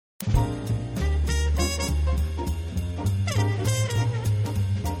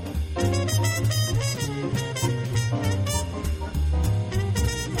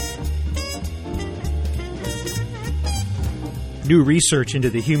New research into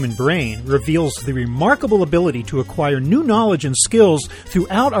the human brain reveals the remarkable ability to acquire new knowledge and skills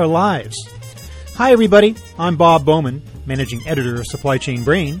throughout our lives. Hi, everybody. I'm Bob Bowman, Managing Editor of Supply Chain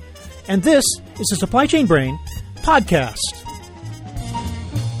Brain, and this is the Supply Chain Brain podcast.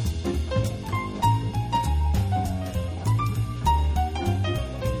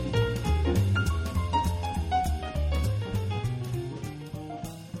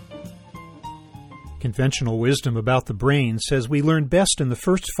 Conventional wisdom about the brain says we learn best in the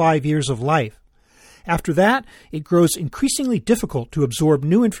first 5 years of life. After that, it grows increasingly difficult to absorb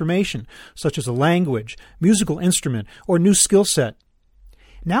new information, such as a language, musical instrument, or new skill set.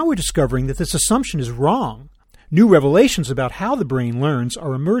 Now we're discovering that this assumption is wrong. New revelations about how the brain learns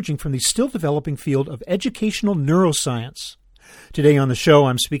are emerging from the still developing field of educational neuroscience. Today on the show,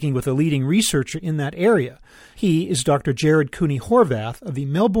 I'm speaking with a leading researcher in that area. He is Dr. Jared Cooney-Horvath of the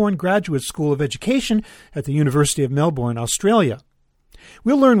Melbourne Graduate School of Education at the University of Melbourne, Australia.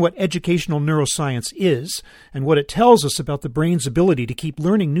 We'll learn what educational neuroscience is and what it tells us about the brain's ability to keep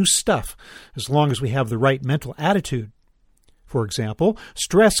learning new stuff as long as we have the right mental attitude. For example,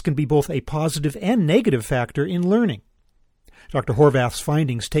 stress can be both a positive and negative factor in learning. Dr. Horvath's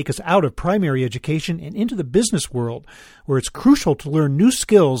findings take us out of primary education and into the business world, where it's crucial to learn new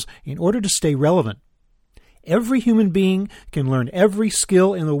skills in order to stay relevant. Every human being can learn every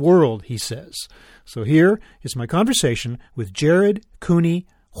skill in the world, he says. So here is my conversation with Jared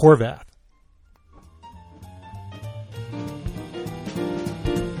Cooney-Horvath.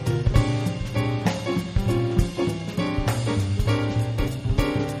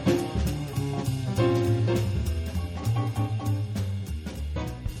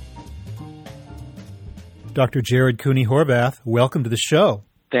 Dr. Jared Cooney-Horvath, welcome to the show.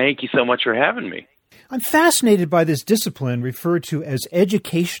 Thank you so much for having me. I'm fascinated by this discipline referred to as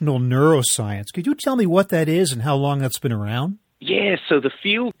educational neuroscience. Could you tell me what that is and how long that's been around? Yeah, so the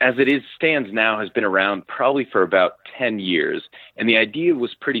field as it stands now has been around probably for about 10 years. And the idea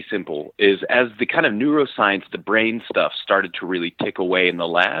was pretty simple, is as the kind of neuroscience, the brain stuff started to really tick away in the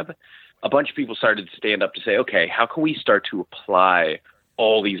lab, a bunch of people started to stand up to say, okay, how can we start to apply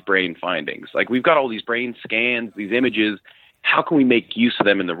all these brain findings? Like, we've got all these brain scans, these images. How can we make use of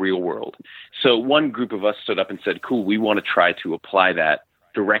them in the real world? So one group of us stood up and said, cool, we want to try to apply that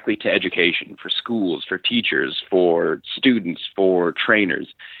directly to education, for schools, for teachers, for students, for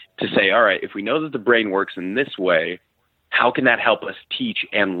trainers, to say, all right, if we know that the brain works in this way, how can that help us teach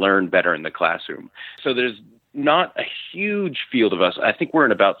and learn better in the classroom? So there's not a huge field of us. I think we're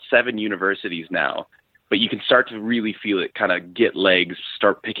in about 7 universities now. But you can start to really feel it kind of get legs,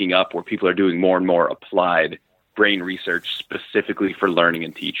 start picking up, where people are doing more and more applied brain research specifically for learning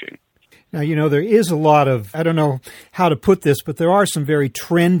and teaching. Now, you know, there is a lot of, I don't know how to put this, but there are some very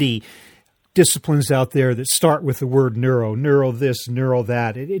trendy disciplines out there that start with the word neuro this, neuro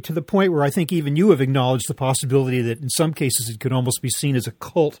that, to the point where I think even you have acknowledged the possibility that in some cases it could almost be seen as a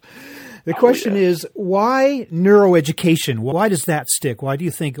cult. The question is, why neuroeducation? Why does that stick? Why do you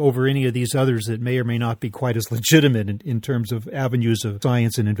think over any of these others that may or may not be quite as legitimate in terms of avenues of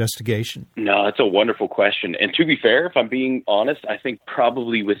science and investigation? No, that's a wonderful question. And to be fair, if I'm being honest, I think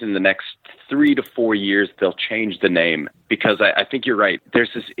probably within the next 3 to 4 years, they'll change the name, because I think you're right.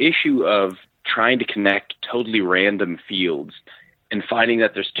 There's this issue of trying to connect totally random fields and finding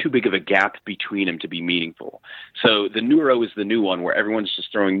that there's too big of a gap between them to be meaningful. So the neuro is the new one, where everyone's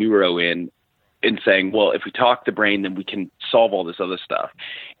just throwing neuro in and saying, well, if we talk the brain, then we can solve all this other stuff.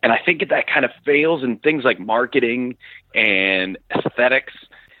 And I think that kind of fails in things like marketing and aesthetics.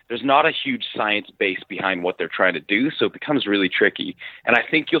 There's not a huge science base behind what they're trying to do, so it becomes really tricky. And I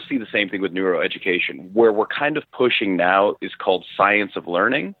think you'll see the same thing with neuroeducation. Where we're kind of pushing now is called science of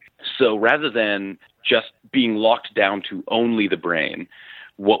learning. So rather than just being locked down to only the brain,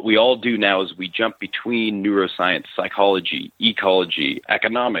 what we all do now is we jump between neuroscience, psychology, ecology,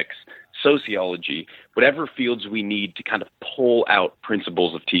 economics, sociology, whatever fields we need to kind of pull out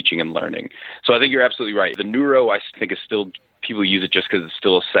principles of teaching and learning. So I think you're absolutely right. The neuro, I think, is still, people use it just because it's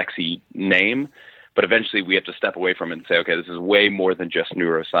still a sexy name, but eventually we have to step away from it and say, okay, this is way more than just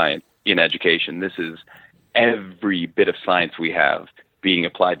neuroscience in education. This is every bit of science we have being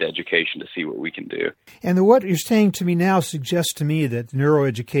applied to education to see what we can do. And what you're saying to me now suggests to me that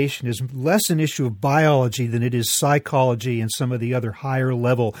neuroeducation is less an issue of biology than it is psychology and some of the other higher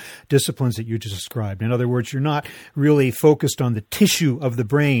level disciplines that you just described. In other words, you're not really focused on the tissue of the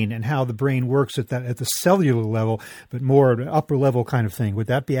brain and how the brain works at the cellular level, but more an upper level kind of thing. Would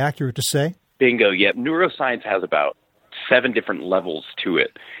that be accurate to say? Bingo. Yeah. Neuroscience has about 7 different levels to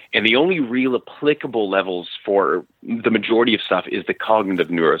it. And the only real applicable levels for the majority of stuff is the cognitive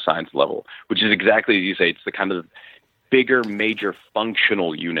neuroscience level, which is exactly as you say. It's the kind of bigger major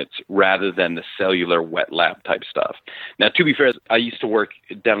functional units rather than the cellular wet lab type stuff. Now, to be fair, I used to work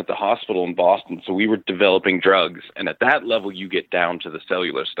down at the hospital in Boston, so we were developing drugs, and at that level you get down to the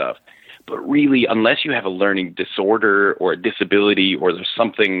cellular stuff. But really, unless you have a learning disorder or a disability or there's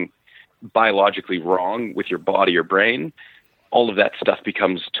something biologically wrong with your body or brain, all of that stuff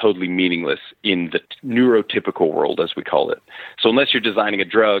becomes totally meaningless in the neurotypical world, as we call it. So unless you're designing a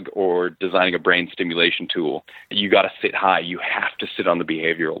drug or designing a brain stimulation tool, you got to sit high. You have to sit on the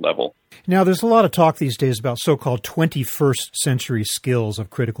behavioral level. Now, there's a lot of talk these days about so-called 21st century skills of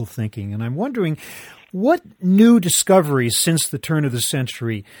critical thinking, and I'm wondering what new discoveries since the turn of the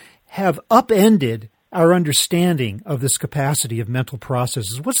century have upended our understanding of this capacity of mental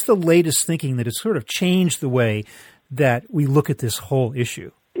processes. What's the latest thinking that has sort of changed the way that we look at this whole issue?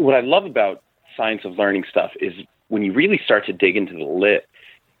 What I love about science of learning stuff is when you really start to dig into the lit,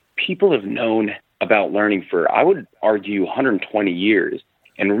 people have known about learning for, I would argue, 120 years.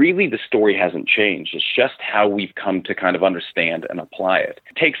 And really the story hasn't changed. It's just how we've come to kind of understand and apply it.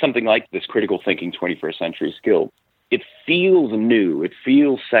 Take something like this critical thinking 21st century skill. It feels new. It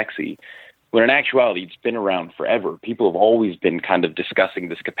feels sexy. When in actuality, it's been around forever. People have always been kind of discussing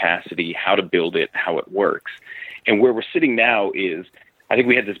this capacity, how to build it, how it works. And where we're sitting now is, I think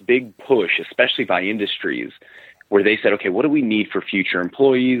we had this big push, especially by industries, where they said, okay, what do we need for future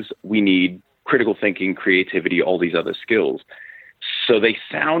employees? We need critical thinking, creativity, all these other skills. So they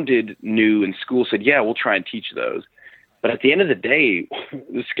sounded new, and schools said, yeah, we'll try and teach those. But at the end of the day,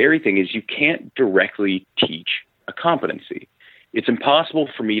 the scary thing is you can't directly teach a competency. It's impossible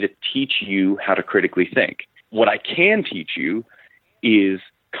for me to teach you how to critically think. What I can teach you is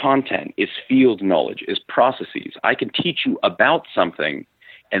content, is field knowledge, is processes. I can teach you about something,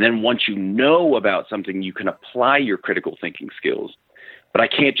 and then once you know about something, you can apply your critical thinking skills. But I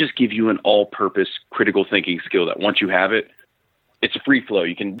can't just give you an all-purpose critical thinking skill that once you have it, it's a free flow.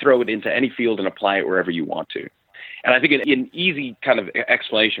 You can throw it into any field and apply it wherever you want to. And I think an easy kind of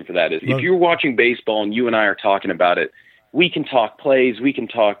explanation for that is if you're watching baseball and you and I are talking about it, we can talk plays, we can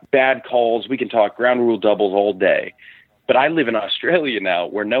talk bad calls, we can talk ground rule doubles all day. But I live in Australia now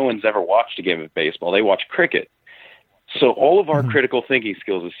where no one's ever watched a game of baseball. They watch cricket. So all of our critical thinking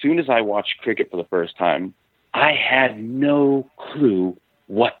skills, as soon as I watched cricket for the first time, I had no clue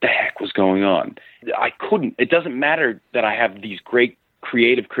what the heck was going on. I couldn't. It doesn't matter that I have these great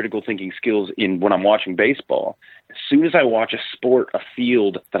creative critical thinking skills in when I'm watching baseball. As soon as I watch a sport, a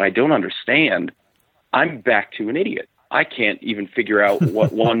field that I don't understand, I'm back to an idiot. I can't even figure out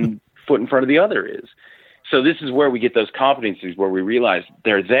what one foot in front of the other is. So this is where we get those competencies where we realize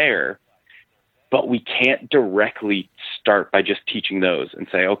they're there, but we can't directly start by just teaching those and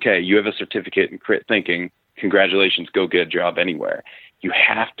say, okay, you have a certificate in crit thinking. Congratulations, go get a job anywhere. You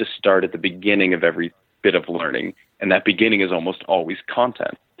have to start at the beginning of every bit of learning, and that beginning is almost always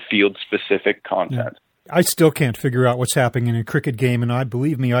content, field-specific content. Yeah. I still can't figure out what's happening in a cricket game, and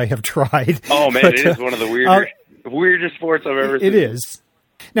believe me, I have tried. Oh, man, it is one of the weirdest sports I've ever seen. It is.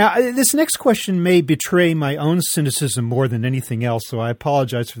 Now, this next question may betray my own cynicism more than anything else, so I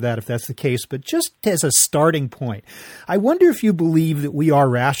apologize for that if that's the case. But just as a starting point, I wonder if you believe that we are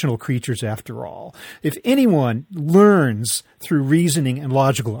rational creatures after all. If anyone learns through reasoning and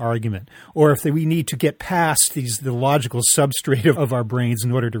logical argument, or if we need to get past the logical substrate of our brains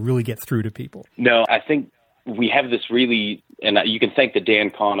in order to really get through to people. No, I think we have this really, and you can thank the Dan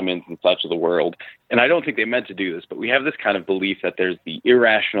Kahnemans and such of the world, and I don't think they meant to do this, but we have this kind of belief that there's the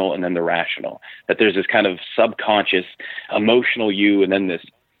irrational and then the rational, that there's this kind of subconscious, emotional you, and then this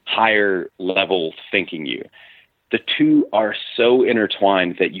higher level thinking you. The two are so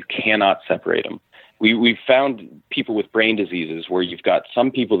intertwined that you cannot separate them. We've found people with brain diseases where you've got some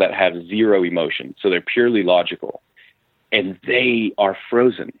people that have zero emotion, so they're purely logical, and they are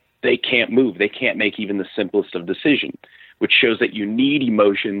frozen. They can't move. They can't make even the simplest of decisions, which shows that you need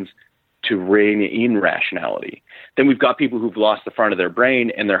emotions to rein in rationality. Then we've got people who've lost the front of their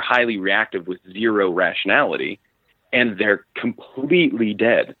brain and they're highly reactive with zero rationality, and they're completely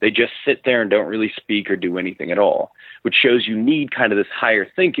dead. They just sit there and don't really speak or do anything at all, which shows you need kind of this higher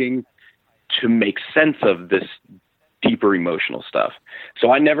thinking to make sense of this deeper emotional stuff.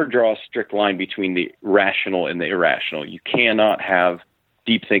 So I never draw a strict line between the rational and the irrational. You cannot have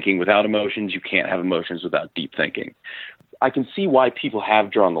deep thinking without emotions. You can't have emotions without deep thinking. I can see why people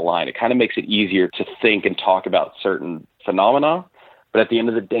have drawn the line. It kind of makes it easier to think and talk about certain phenomena, but at the end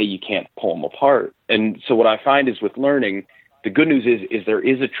of the day, you can't pull them apart. And so what I find is with learning, the good news is there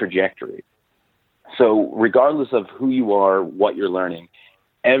is a trajectory. So regardless of who you are, what you're learning,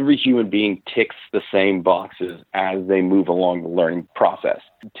 every human being ticks the same boxes as they move along the learning process.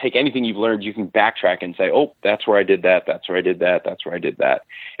 Take anything you've learned, you can backtrack and say, oh, that's where I did that, that's where I did that, that's where I did that.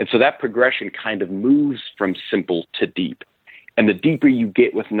 And so that progression kind of moves from simple to deep. And the deeper you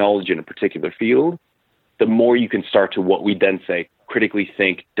get with knowledge in a particular field, the more you can start to what we then say, critically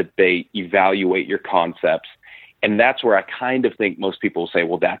think, debate, evaluate your concepts. And that's where I kind of think most people say,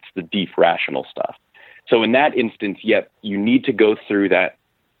 well, that's the deep rational stuff. So in that instance, yep, you need to go through that,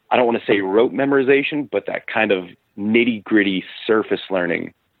 I don't want to say rote memorization, but that kind of nitty-gritty surface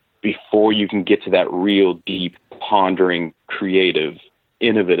learning before you can get to that real deep, pondering, creative,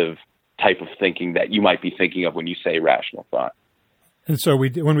 innovative type of thinking that you might be thinking of when you say rational thought. And so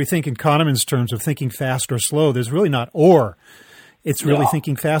when we think in Kahneman's terms of thinking fast or slow, there's really not or. It's really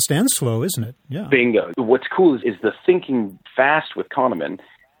thinking fast and slow, isn't it? Yeah. Bingo. What's cool is the thinking fast with Kahneman,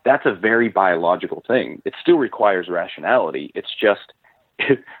 that's a very biological thing. It still requires rationality. It's just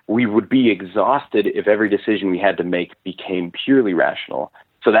we would be exhausted if every decision we had to make became purely rational.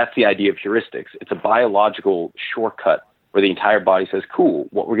 So that's the idea of heuristics. It's a biological shortcut where the entire body says, cool,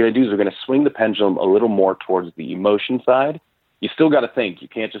 what we're going to do is we're going to swing the pendulum a little more towards the emotion side. You still got to think. You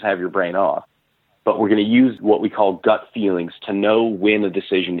can't just have your brain off. But we're going to use what we call gut feelings to know when a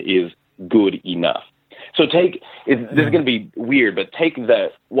decision is good enough. So this is going to be weird, but take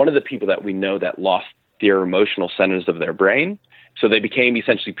one of the people that we know that lost their emotional centers of their brain. So they became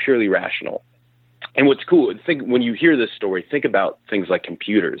essentially purely rational. And what's cool, when you hear this story, think about things like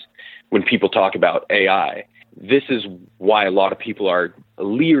computers. When people talk about AI, this is why a lot of people are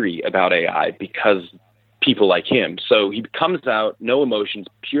leery about AI, because people like him. So he comes out, no emotions,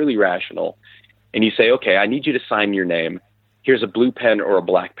 purely rational. And you say, okay, I need you to sign your name. Here's a blue pen or a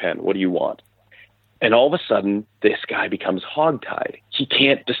black pen. What do you want? And all of a sudden, this guy becomes hogtied. He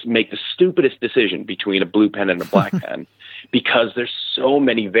can't just make the stupidest decision between a blue pen and a black pen because there's so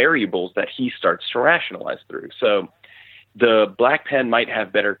many variables that he starts to rationalize through. So the black pen might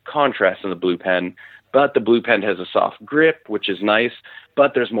have better contrast than the blue pen, but the blue pen has a soft grip, which is nice,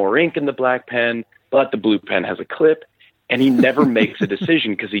 but there's more ink in the black pen, but the blue pen has a clip, and he never makes a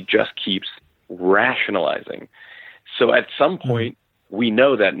decision because he just keeps rationalizing. So at some point, we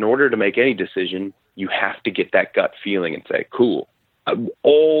know that in order to make any decision, you have to get that gut feeling and say, cool,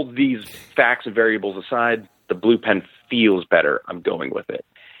 all these facts and variables aside, the blue pen feels better. I'm going with it.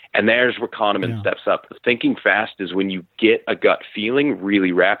 And there's where Kahneman steps up. Thinking fast is when you get a gut feeling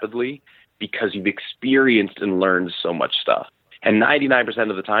really rapidly because you've experienced and learned so much stuff. And 99%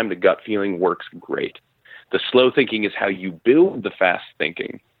 of the time, the gut feeling works great. The slow thinking is how you build the fast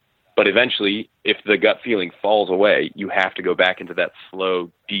thinking. But eventually, if the gut feeling falls away, you have to go back into that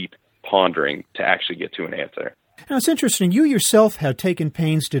slow, deep pondering to actually get to an answer. Now, it's interesting. You yourself have taken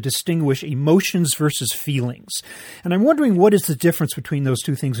pains to distinguish emotions versus feelings. And I'm wondering, what is the difference between those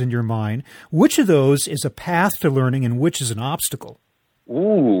two things in your mind? Which of those is a path to learning and which is an obstacle?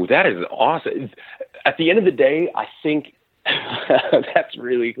 Ooh, that is awesome. At the end of the day, I think that's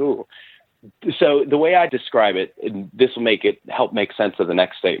really cool. So the way I describe it, and this will help make sense of the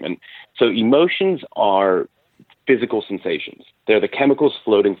next statement. So emotions are physical sensations. They're the chemicals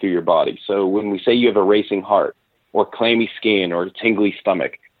floating through your body. So when we say you have a racing heart or clammy skin or a tingly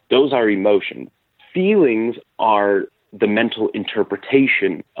stomach, those are emotions. Feelings are the mental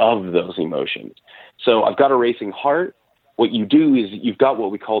interpretation of those emotions. So I've got a racing heart. What you do is you've got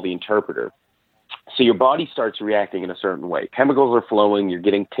what we call the interpreter. So your body starts reacting in a certain way. Chemicals are flowing, you're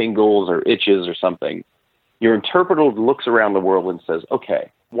getting tingles or itches or something. Your interpreter looks around the world and says,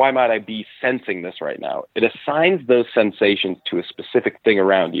 okay, why might I be sensing this right now? It assigns those sensations to a specific thing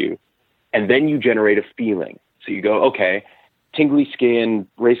around you, and then you generate a feeling. So you go, okay, tingly skin,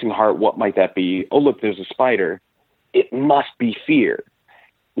 racing heart, what might that be? Oh, look, there's a spider. It must be fear.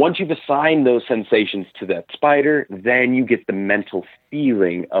 Once you've assigned those sensations to that spider, then you get the mental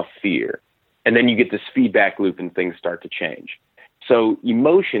feeling of fear. And then you get this feedback loop and things start to change. So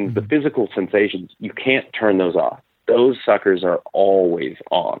emotions, the physical sensations, you can't turn those off. Those suckers are always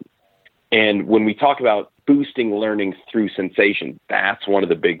on. And when we talk about boosting learning through sensation, that's one of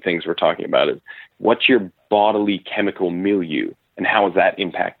the big things we're talking about is what's your bodily chemical milieu and how is that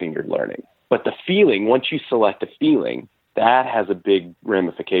impacting your learning? But the feeling, once you select a feeling, that has a big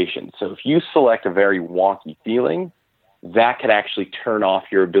ramification. So if you select a very wonky feeling, that could actually turn off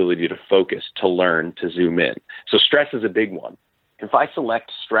your ability to focus, to learn, to zoom in. So stress is a big one. If I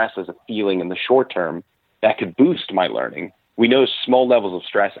select stress as a feeling in the short term, that could boost my learning. We know small levels of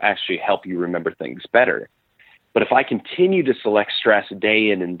stress actually help you remember things better. But if I continue to select stress day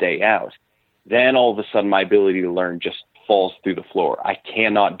in and day out, then all of a sudden my ability to learn just falls through the floor. I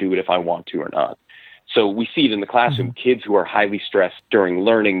cannot do it if I want to or not. So we see it in the classroom. Kids who are highly stressed during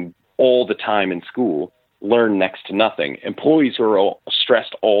learning all the time in school learn next to nothing. Employees who are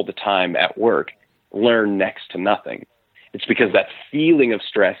stressed all the time at work learn next to nothing. It's because that feeling of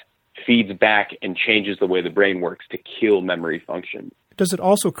stress feeds back and changes the way the brain works to kill memory function. Does it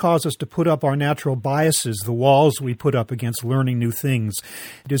also cause us to put up our natural biases, the walls we put up against learning new things?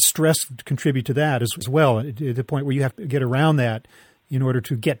 Does stress contribute to that as well, at the point where you have to get around that in order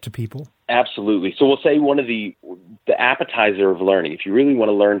to get to people? Absolutely. So we'll say one of the appetizer of learning, if you really want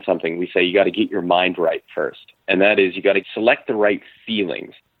to learn something, we say you got to get your mind right first. And that is you got to select the right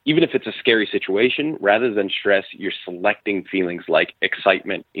feelings. Even if it's a scary situation, rather than stress, you're selecting feelings like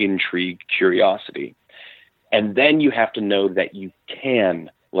excitement, intrigue, curiosity. And then you have to know that you can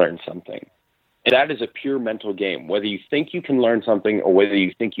learn something. And that is a pure mental game. Whether you think you can learn something or whether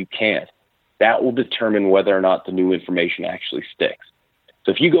you think you can't, that will determine whether or not the new information actually sticks.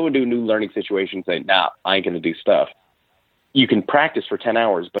 So if you go into a new learning situation and say, nah, I ain't going to do stuff, you can practice for 10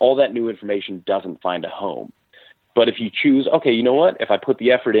 hours, but all that new information doesn't find a home. But if you choose, okay, you know what? If I put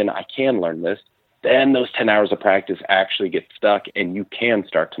the effort in, I can learn this, then those 10 hours of practice actually get stuck and you can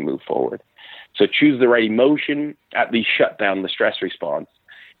start to move forward. So choose the right emotion, at least shut down the stress response,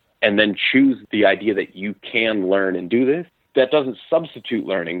 and then choose the idea that you can learn and do this. That doesn't substitute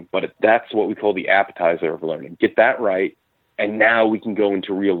learning, but that's what we call the appetizer of learning. Get that right, and now we can go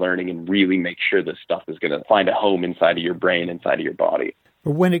into real learning and really make sure this stuff is going to find a home inside of your brain, inside of your body.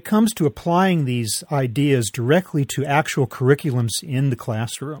 But when it comes to applying these ideas directly to actual curriculums in the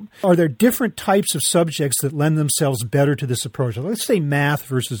classroom, are there different types of subjects that lend themselves better to this approach? Let's say math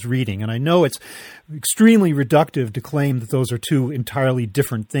versus reading. And I know it's extremely reductive to claim that those are two entirely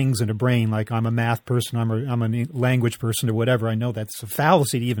different things in a brain, like I'm a math person, I'm a language person or whatever. I know that's a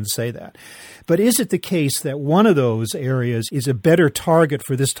fallacy to even say that. But is it the case that one of those areas is a better target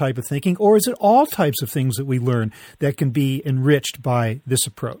for this type of thinking, or is it all types of things that we learn that can be enriched by this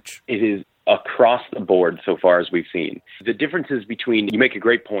approach? It is across the board so far as we've seen. The differences between, you make a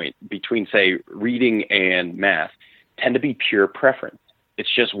great point, between, say, reading and math tend to be pure preference.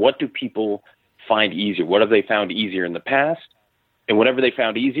 It's just what do people find easier? What have they found easier in the past? And whatever they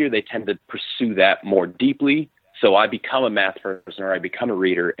found easier, they tend to pursue that more deeply. So I become a math person or I become a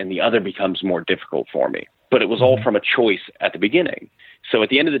reader and the other becomes more difficult for me. But it was all from a choice at the beginning. So at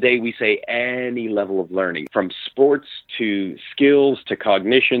the end of the day, we say any level of learning, from sports to skills to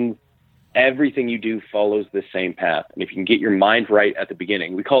cognition, everything you do follows the same path. And if you can get your mind right at the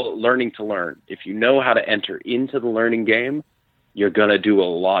beginning, we call it learning to learn. If you know how to enter into the learning game, you're going to do a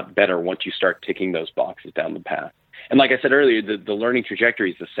lot better once you start ticking those boxes down the path. And like I said earlier, the learning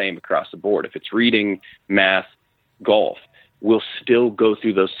trajectory is the same across the board. If it's reading, math, golf, we'll still go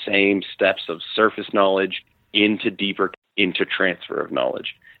through those same steps of surface knowledge into deeper, into transfer of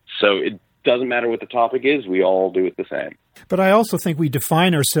knowledge. So it doesn't matter what the topic is, we all do it the same. But I also think we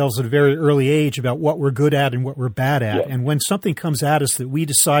define ourselves at a very early age about what we're good at and what we're bad at. Yeah. And when something comes at us that we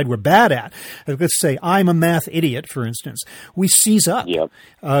decide we're bad at, let's say I'm a math idiot, for instance, we seize up.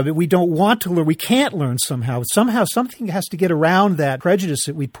 Yep. We don't want to learn. We can't learn somehow. Somehow something has to get around that prejudice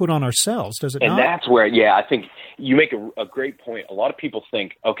that we put on ourselves, does it not? And that's where, I think you make a great point. A lot of people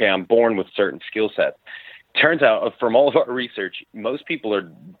think, okay, I'm born with certain skill sets. Turns out, from all of our research, most people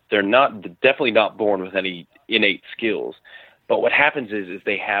they're definitely not born with any innate skills. But what happens is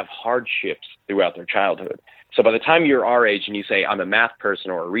they have hardships throughout their childhood. So by the time you're our age and you say, I'm a math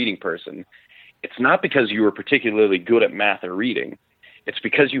person or a reading person, it's not because you were particularly good at math or reading. It's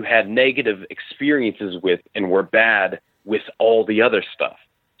because you had negative experiences with and were bad with all the other stuff.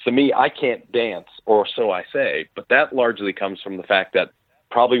 So me, I can't dance, or so I say, but that largely comes from the fact that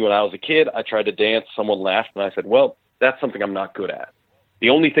probably when I was a kid, I tried to dance, someone laughed, and I said, well, that's something I'm not good at. The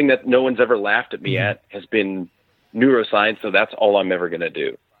only thing that no one's ever laughed at me at has been neuroscience, so that's all I'm ever going to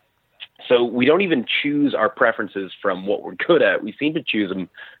do. So we don't even choose our preferences from what we're good at. We seem to choose them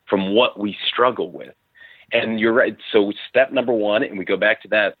from what we struggle with. And you're right. So step number one, and we go back to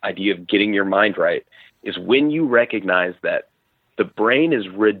that idea of getting your mind right, is when you recognize that the brain is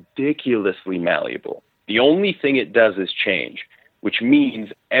ridiculously malleable. The only thing it does is change, which means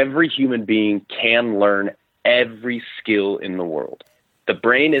every human being can learn every skill in the world. The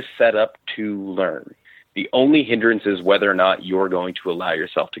brain is set up to learn. The only hindrance is whether or not you're going to allow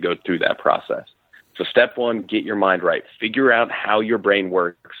yourself to go through that process. So step one, get your mind right. Figure out how your brain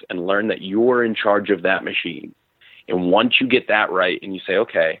works and learn that you're in charge of that machine. And once you get that right and you say,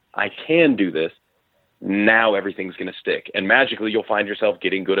 okay, I can do this, now everything's going to stick. And magically, you'll find yourself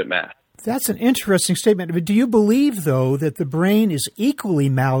getting good at math. That's an interesting statement. But do you believe, though, that the brain is equally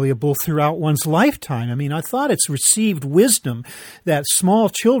malleable throughout one's lifetime? I mean, I thought it's received wisdom that small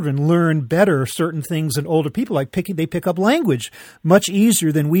children learn better certain things than older people, like they pick up language much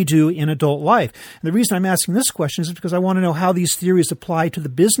easier than we do in adult life. And the reason I'm asking this question is because I want to know how these theories apply to the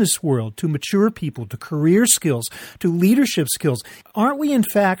business world, to mature people, to career skills, to leadership skills. Aren't we, in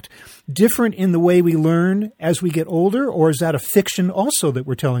fact, different in the way we learn as we get older, or is that a fiction also that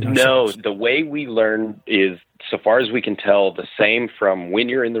we're telling ourselves? No, the way we learn is, so far as we can tell, the same from when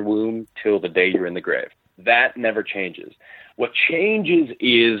you're in the womb till the day you're in the grave. That never changes. What changes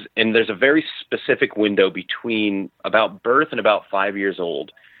is, and there's a very specific window between about birth and about 5 years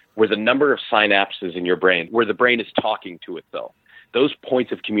old, where the number of synapses in your brain, where the brain is talking to itself, those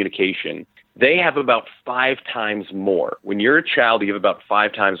points of communication, they have about 5 times more. When you're a child, you have about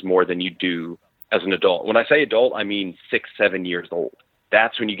 5 times more than you do as an adult. When I say adult, I mean 6, 7 years old.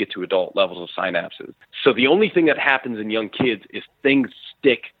 That's when you get to adult levels of synapses. So the only thing that happens in young kids is things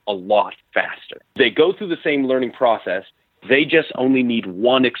stick a lot faster. They go through the same learning process. They just only need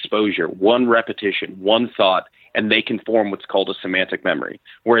one exposure, one repetition, one thought, and they can form what's called a semantic memory.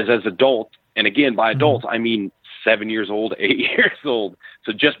 Whereas as adults, and again, by adults, I mean 7 years old, 8 years old,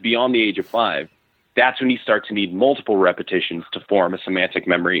 so just beyond the age of 5, that's when you start to need multiple repetitions to form a semantic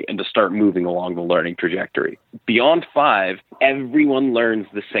memory and to start moving along the learning trajectory. Beyond 5, everyone learns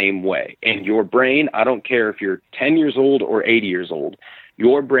the same way. And your brain, I don't care if you're 10 years old or 80 years old,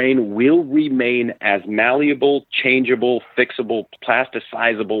 your brain will remain as malleable, changeable, fixable,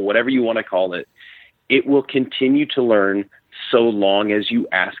 plasticizable, whatever you want to call it. It will continue to learn so long as you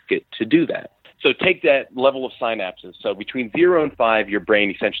ask it to do that. So take that level of synapses. So between 0 and 5, your brain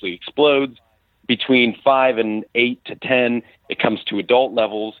essentially explodes. Between 5 and 8 to 10, it comes to adult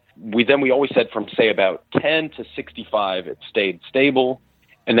levels. We always said from, say, about 10 to 65, it stayed stable.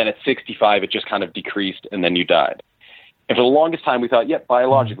 And then at 65, it just kind of decreased, and then you died. And for the longest time, we thought,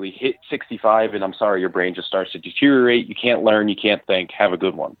 biologically, hit 65, and I'm sorry, your brain just starts to deteriorate. You can't learn, you can't think, have a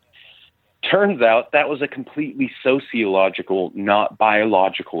good one. Turns out that was a completely sociological, not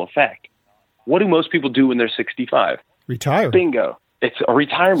biological effect. What do most people do when they're 65? Retire. Bingo. It's a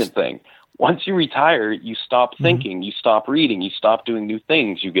retirement thing. Once you retire, you stop thinking, you stop reading, you stop doing new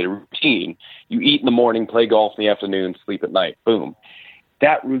things, you get a routine. You eat in the morning, play golf in the afternoon, sleep at night. Boom.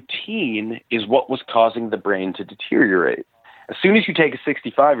 That routine is what was causing the brain to deteriorate. As soon as you take a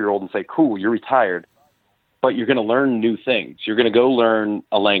 65-year-old and say, cool, you're retired, but you're going to learn new things. You're going to go learn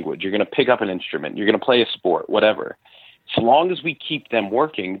a language. You're going to pick up an instrument. You're going to play a sport, whatever. So long as we keep them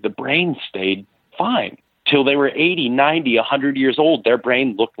working, the brain stayed fine. Till they were 80, 90, 100 years old, their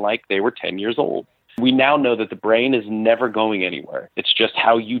brain looked like they were 10 years old. We now know that the brain is never going anywhere. It's just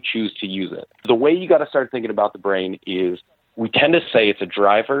how you choose to use it. The way you got to start thinking about the brain is, we tend to say it's a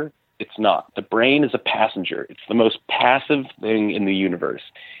driver. It's not. The brain is a passenger. It's the most passive thing in the universe.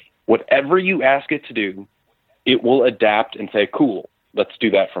 Whatever you ask it to do, it will adapt and say, cool, let's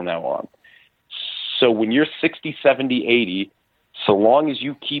do that from now on. So when you're 60, 70, 80, so long as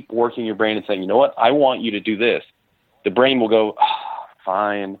you keep working your brain and saying, you know what, I want you to do this, the brain will go,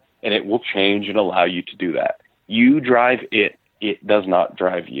 fine, and it will change and allow you to do that. You drive it. It does not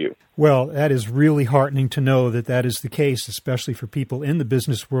drive you. Well, that is really heartening to know that that is the case, especially for people in the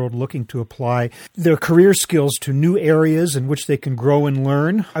business world looking to apply their career skills to new areas in which they can grow and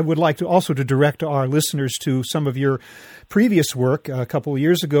learn. I would like to also to direct our listeners to some of your previous work. A couple of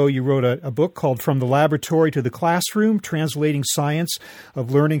years ago, you wrote a book called From the Laboratory to the Classroom, Translating Science of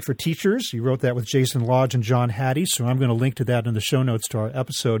Learning for Teachers. You wrote that with Jason Lodge and John Hattie, so I'm going to link to that in the show notes to our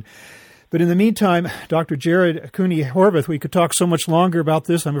episode. But in the meantime, Dr. Jared Cooney-Horvath, we could talk so much longer about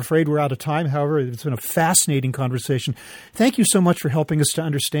this. I'm afraid we're out of time. However, it's been a fascinating conversation. Thank you so much for helping us to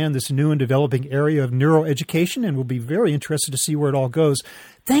understand this new and developing area of neuroeducation, and we'll be very interested to see where it all goes.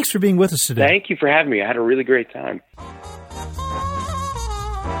 Thanks for being with us today. Thank you for having me. I had a really great time.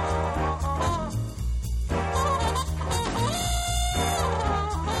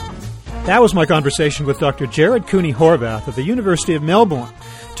 That was my conversation with Dr. Jared Cooney-Horvath of the University of Melbourne,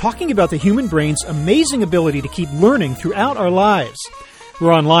 talking about the human brain's amazing ability to keep learning throughout our lives.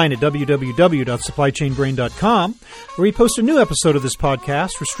 We're online at www.supplychainbrain.com, where we post a new episode of this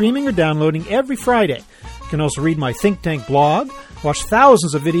podcast for streaming or downloading every Friday. You can also read my Think Tank blog, watch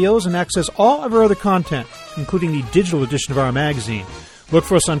thousands of videos, and access all of our other content, including the digital edition of our magazine. Look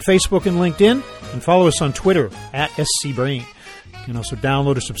for us on Facebook and LinkedIn, and follow us on Twitter at SCBrain. You can also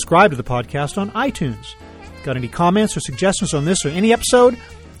download or subscribe to the podcast on iTunes. Got any comments or suggestions on this or any episode?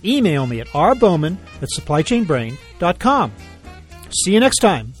 Email me at rbowman@supplychainbrain.com. See you next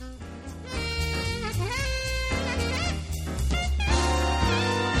time.